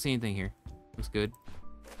 well, I don't see anything here. Looks good.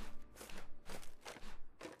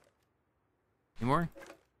 Any more?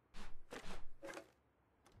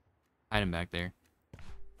 Hide him back there.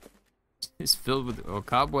 It's filled with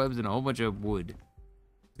cobwebs and a whole bunch of wood.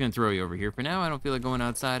 Gonna throw you over here for now. I don't feel like going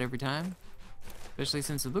outside every time. Especially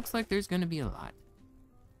since it looks like there's gonna be a lot.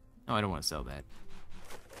 No, I don't want to sell that.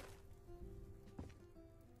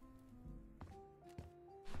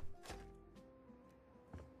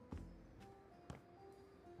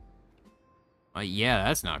 Yeah,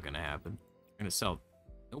 that's not gonna happen. I'm gonna sell.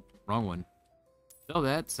 Nope, wrong one. Sell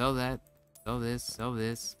that, sell that, sell this, sell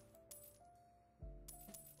this.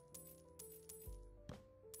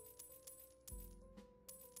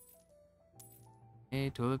 Okay,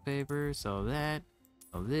 toilet paper, sell that,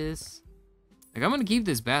 sell this. Like, I'm gonna keep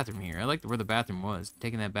this bathroom here. I like where the bathroom was.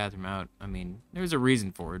 Taking that bathroom out, I mean, there's a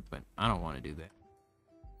reason for it, but I don't want to do that.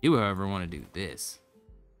 You, however, want to do this.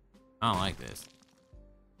 I don't like this.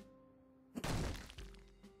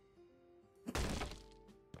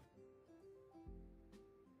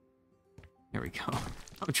 There we go.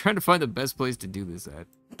 I'm trying to find the best place to do this at.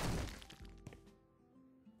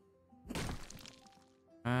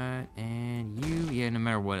 And you, yeah, no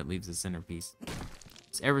matter what, it leaves the centerpiece.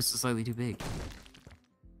 It's ever so slightly too big.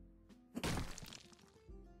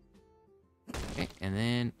 Okay, and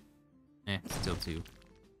then, still two.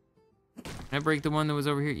 Can I break the one that was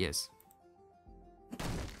over here? Yes.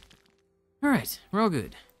 All right, we're all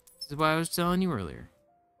good. This is why I was telling you earlier.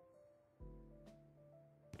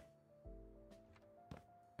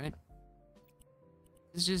 Right?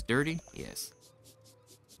 This is just dirty? Yes.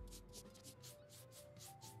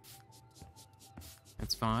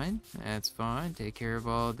 That's fine. That's fine. Take care of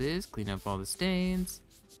all this. Clean up all the stains.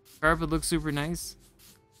 Carpet looks super nice.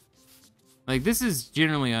 Like, this is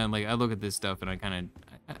generally, like, I look at this stuff and I kind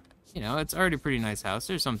of, you know, it's already a pretty nice house.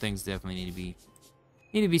 There's some things definitely need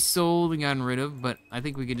to be sold and gotten rid of, but I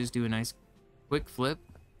think we could just do a nice quick flip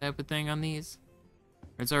type of thing on these.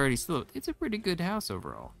 It's already still, it's a pretty good house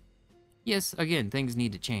overall. Yes, again, things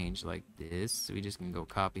need to change like this. So we just can go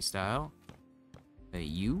copy style.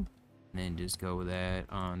 You. And then just go with that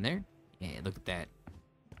on there. Yeah, look at that.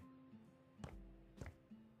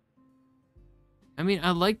 I mean,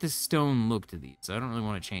 I like the stone look to these. So I don't really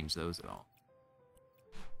want to change those at all.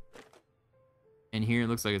 And here it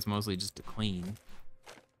looks like it's mostly just to clean.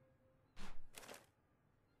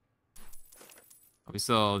 We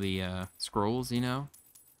saw the scrolls, you know.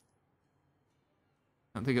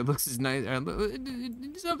 I don't think it looks as nice.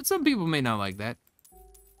 Some people may not like that.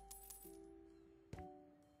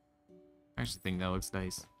 I actually think that looks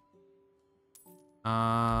nice.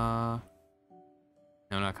 No,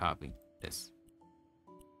 not copy. This.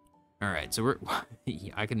 Alright, so we're...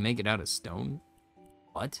 I can make it out of stone?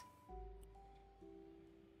 What?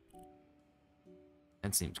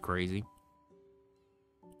 That seems crazy.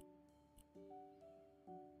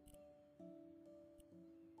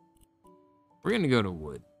 We're gonna go to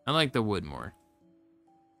wood. I like the wood more.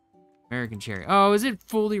 American cherry. Oh, is it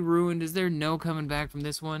fully ruined? Is there no coming back from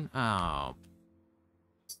this one? Oh.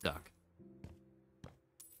 Stuck.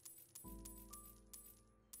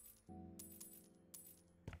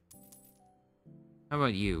 How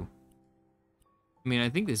about you? I mean, I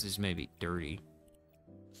think this is maybe dirty.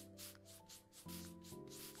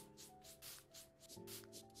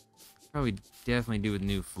 Probably definitely do with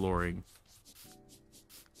new flooring.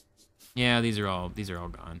 Yeah, these are all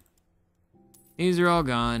gone. These are all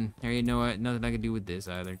gone. There you know what? Nothing I can do with this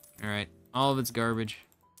either. Alright. All of it's garbage.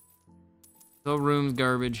 The whole room's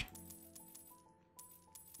garbage.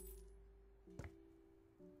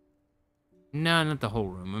 No, not the whole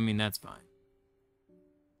room. I mean, that's fine.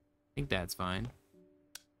 I think that's fine.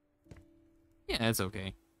 Yeah, that's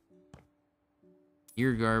okay.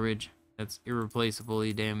 You're garbage. That's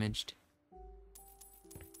irreplaceably damaged.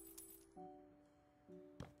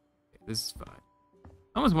 Okay, this is fine.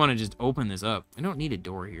 I almost want to just open this up. I don't need a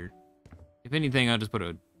door here. If anything, I'll just put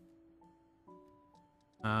a...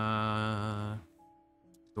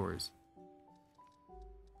 doors.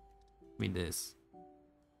 I mean this.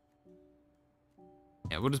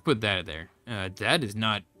 Yeah, we'll just put that there. That is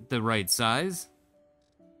not the right size.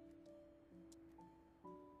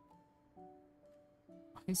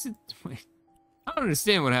 Why is it... Wait. I don't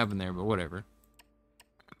understand what happened there, but whatever.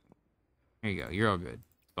 There you go. You're all good.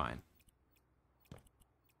 It's fine.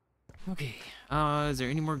 Okay, is there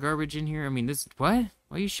any more garbage in here? I mean, this, what?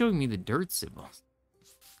 Why are you showing me the dirt symbols?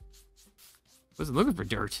 Wasn't looking for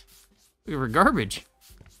dirt. Looking for garbage.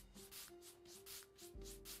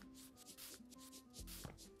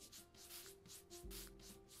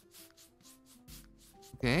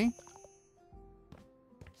 Okay.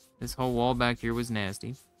 This whole wall back here was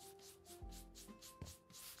nasty.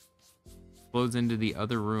 Flows into the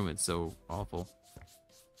other room, it's so awful.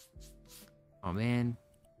 Oh, man.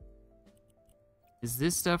 Is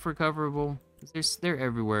this stuff recoverable? They're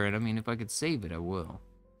everywhere, and I mean, if I could save it, I will.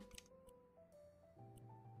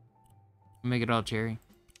 Make it all cherry.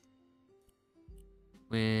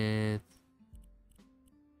 With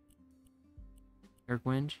dark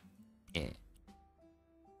winge. Yeah. Okay,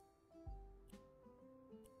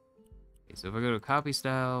 so if I go to copy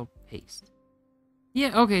style, paste.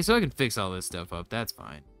 Yeah, okay, so I can fix all this stuff up. That's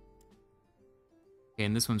fine. Okay,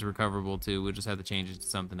 and this one's recoverable too. We'll just have to change it to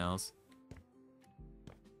something else.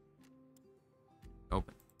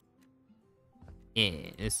 Open.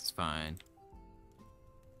 Yeah, this is fine.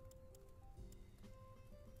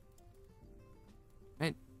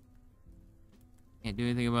 Right. Can't do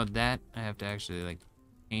anything about that. I have to actually, like,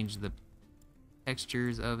 change the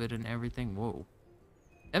textures of it and everything. Whoa.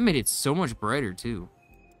 That made it so much brighter, too.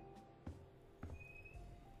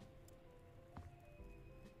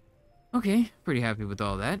 Okay, pretty happy with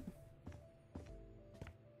all that.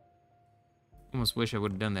 Almost wish I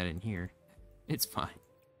would have done that in here. It's fine.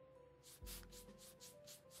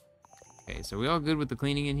 Okay, so we all good with the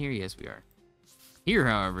cleaning in here? Yes, we are. Here,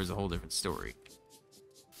 however, is a whole different story.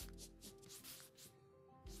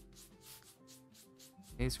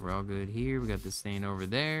 Okay, so we're all good here. We got this stain over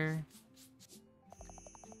there.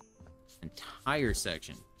 Entire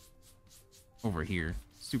section over here.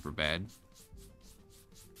 Super bad.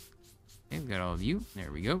 Okay, we got all of you.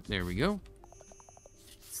 There we go. There we go.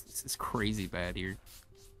 This is crazy bad here.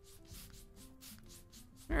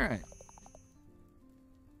 Alright.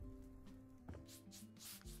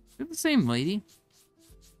 Is it the same lady?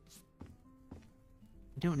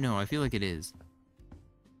 I don't know. I feel like it is.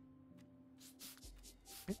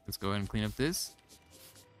 Okay, let's go ahead and clean up this.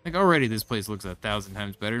 Like, already this place looks 1,000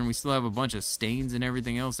 times better, and we still have a bunch of stains and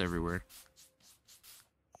everything else everywhere.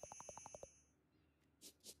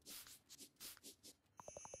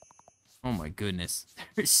 Oh my goodness.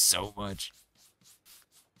 There's so much.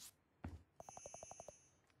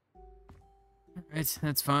 Alright,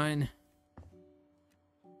 that's fine.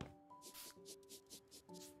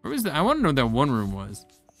 Where was that? I want to know what that one room was.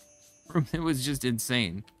 It was just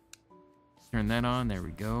insane. Turn that on. There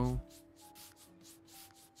we go.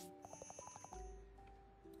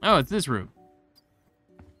 Oh, it's this room.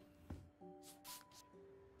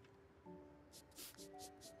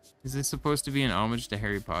 Is this supposed to be an homage to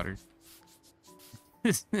Harry Potter?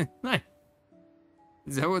 Is that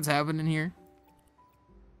what's happening here?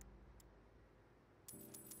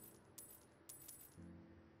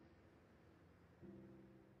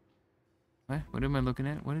 What am I looking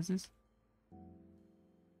at? What is this?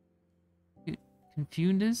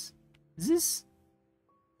 Confundus? Is this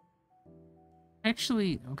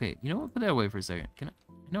actually okay? You know what? Put that away for a second. Can I?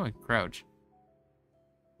 No, I can crouch.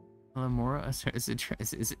 Alamora? Is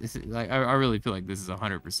it like I really feel like this is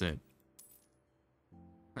 100%.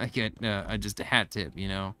 I get just a hat tip, you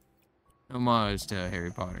know, homage to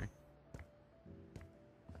Harry Potter.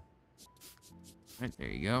 Right, there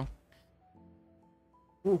you go.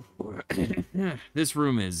 This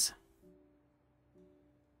room's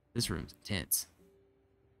intense.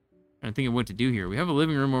 I'm thinking what to do here. We have a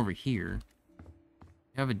living room over here.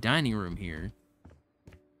 We have a dining room here.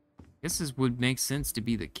 I guess this would make sense to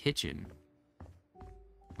be the kitchen.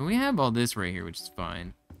 And we have all this right here, which is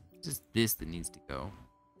fine. It's just this that needs to go.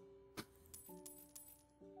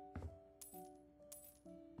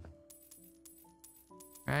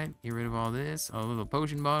 Right, get rid of all this, all the little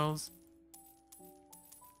potion bottles.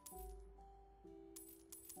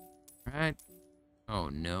 Right. Oh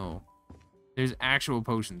no. There's actual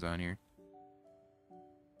potions on here.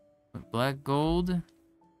 Black gold.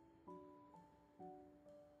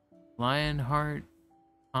 Lionheart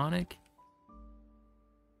tonic.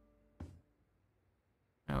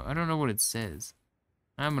 No, I don't know what it says.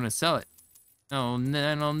 I'm gonna sell it. Oh, and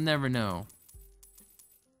I'll never know.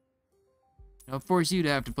 I'll force you to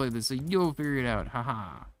have to play this, so you'll figure it out.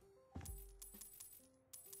 Haha.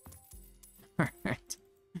 Alright.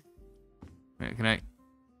 Can I?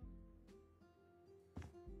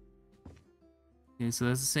 Okay, so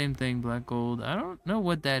that's the same thing, black gold. I don't know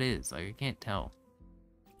what that is. Like, I can't tell.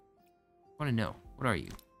 I want to know. What are you?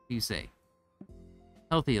 What do you say?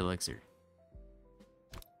 Healthy elixir.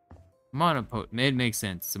 Mana potion. It makes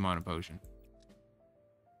sense. It's a mana potion.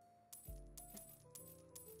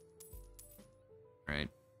 Right.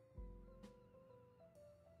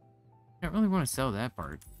 I don't really want to sell that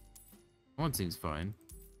part. That one seems fine.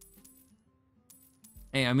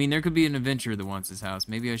 Hey, I mean, there could be an adventurer that wants this house.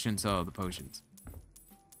 Maybe I shouldn't sell all the potions.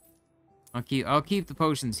 I'll keep the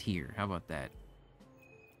potions here. How about that?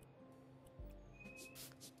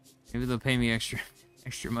 Maybe they'll pay me extra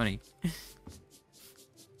money.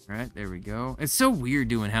 Alright, there we go. It's so weird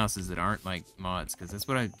doing houses that aren't like mods, because that's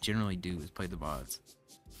what I generally do is play the mods.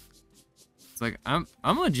 It's like I'm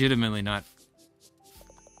legitimately not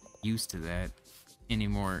used to that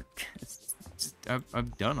anymore.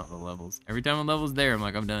 I've done all the levels. Every time a level's there, I'm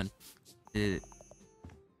like, I'm done. Did it.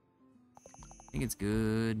 I think it's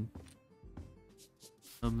good.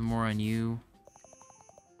 A little bit more on you.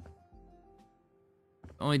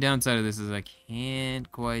 The only downside of this is I can't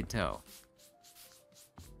quite tell.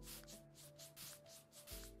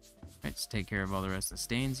 Alright, just take care of all the rest of the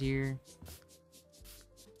stains here.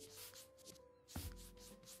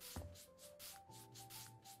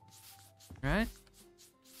 Right?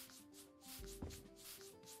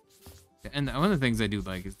 And one of the things I do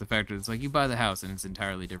like is the fact that it's like you buy the house and it's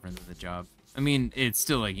entirely different than the job. I mean, it's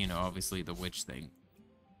still like, you know, obviously the witch thing.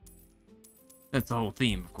 That's the whole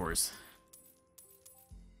theme, of course.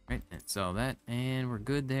 Right, let's sell that, and we're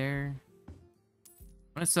good there. I'm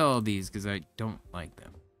gonna sell all these because I don't like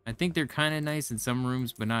them. I think they're kind of nice in some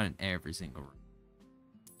rooms, but not in every single room.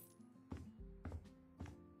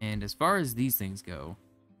 And as far as these things go,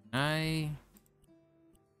 okay,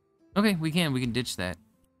 we can ditch that.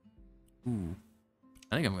 Ooh,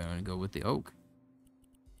 I think I'm gonna go with the oak.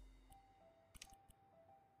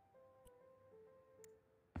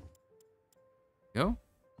 Go?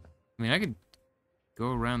 I mean, I could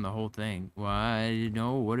go around the whole thing. Why?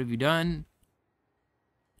 No, what have you done?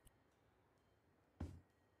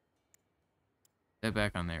 That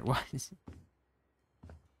back on there. What is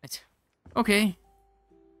it? Okay.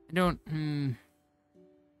 I don't,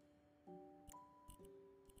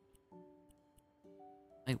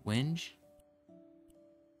 Light whinge?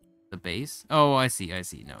 The base? Oh, I see.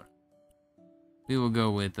 No. We will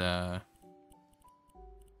go with, dark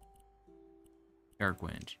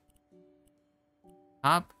whinge.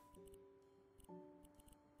 Top?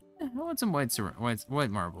 I want some white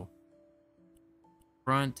marble.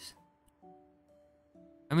 Front.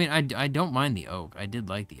 I mean, I don't mind the oak. I did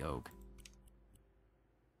like the oak.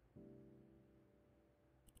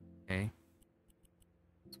 Okay.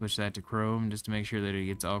 Switch that to chrome just to make sure that it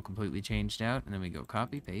gets all completely changed out. And then we go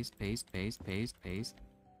copy, paste, paste, paste, paste, paste.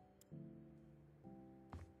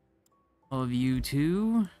 All of you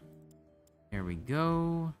too. There we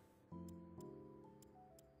go.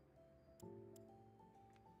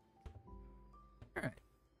 Alright.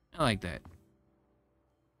 I like that.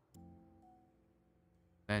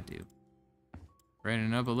 That do.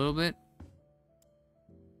 Brighten it up a little bit.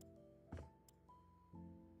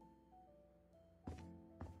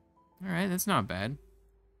 Alright, that's not bad.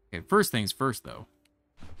 Okay, first things first, though.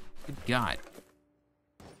 Good God.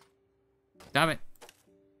 Stop it.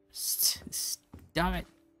 Stop it.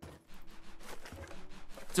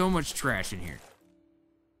 So much trash in here.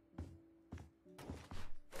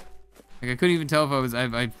 Like, I couldn't even tell if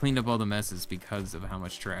I've cleaned up all the messes because of how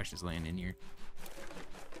much trash is laying in here.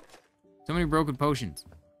 So many broken potions.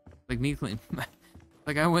 Like me clean.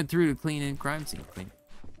 Like I went through to clean in crime scene. Clean.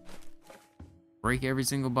 Break every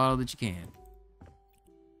single bottle that you can.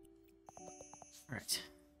 Alright.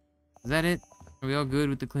 Is that it? Are we all good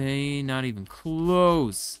with the cleaning? Not even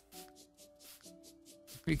close.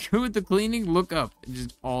 Are we good with the cleaning? Look up. It's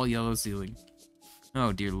just all yellow ceiling.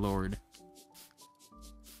 Oh, dear Lord.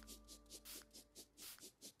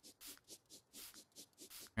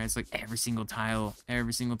 Alright, it's like every single tile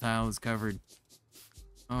is covered.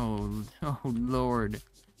 Oh Lord.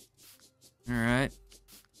 Alright.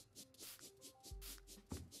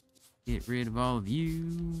 Get rid of all of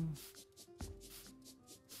you.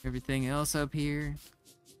 Everything else up here.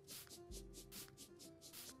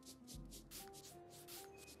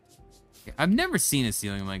 Okay, I've never seen a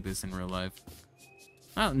ceiling like this in real life.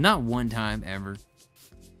 Not one time ever.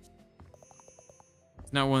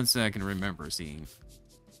 Not once that I can remember seeing.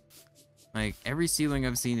 Like, every ceiling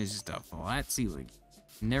I've seen is just a flat ceiling.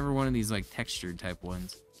 Never one of these, like, textured type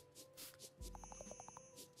ones.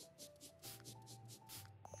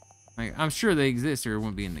 Like, I'm sure they exist or it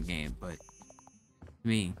wouldn't be in the game, but to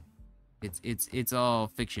me, it's all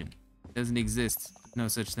fiction. It doesn't exist. No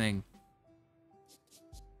such thing.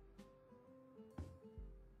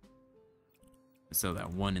 So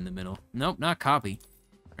that one in the middle. Nope, not copy.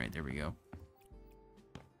 All right, there we go.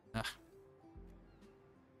 Ugh.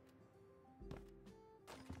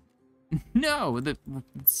 No, the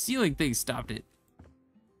ceiling thing stopped it.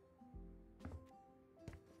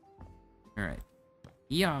 All right.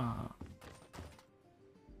 Yeah.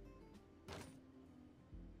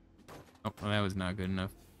 Oh, well, that was not good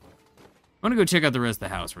enough. I'm gonna go check out the rest of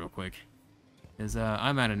the house real quick. Because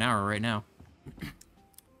I'm at an hour right now.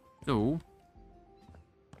 So, do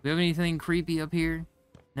we have anything creepy up here?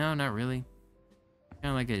 No, not really.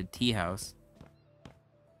 Kind of like a tea house.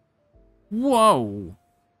 Whoa!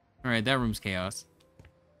 Alright, that room's chaos.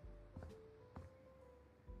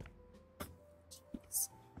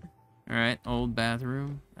 All right, old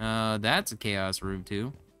bathroom. That's a chaos room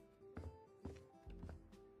too.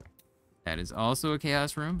 That is also a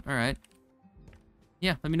chaos room. All right.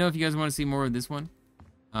 Yeah, let me know if you guys want to see more of this one.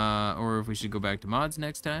 Or if we should go back to mods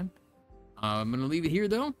next time. I'm going to leave it here,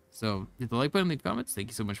 though. So, hit the like button, leave comments. Thank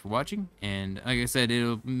you so much for watching. And like I said,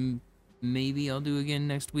 maybe I'll do again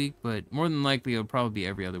next week. But more than likely, it'll probably be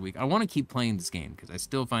every other week. I want to keep playing this game because I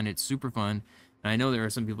still find it super fun. And I know there are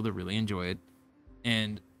some people that really enjoy it.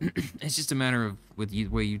 And it's just a matter of with the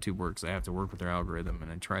way YouTube works. I have to work with their algorithm.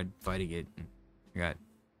 And I tried fighting it. And I got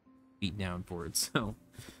beat down for it. So,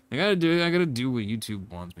 I gotta do what YouTube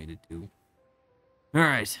wants me to do.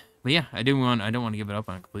 Alright. But yeah, I don't want to give it up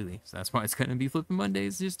on it completely. So that's why it's gonna be Flipping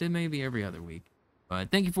Mondays, just maybe every other week.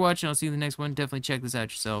 But thank you for watching. I'll see you in the next one. Definitely check this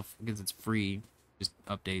out yourself because it's free. Just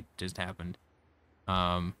update just happened.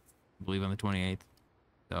 I believe on the 28th.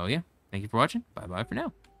 So yeah, thank you for watching. Bye bye for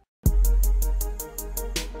now.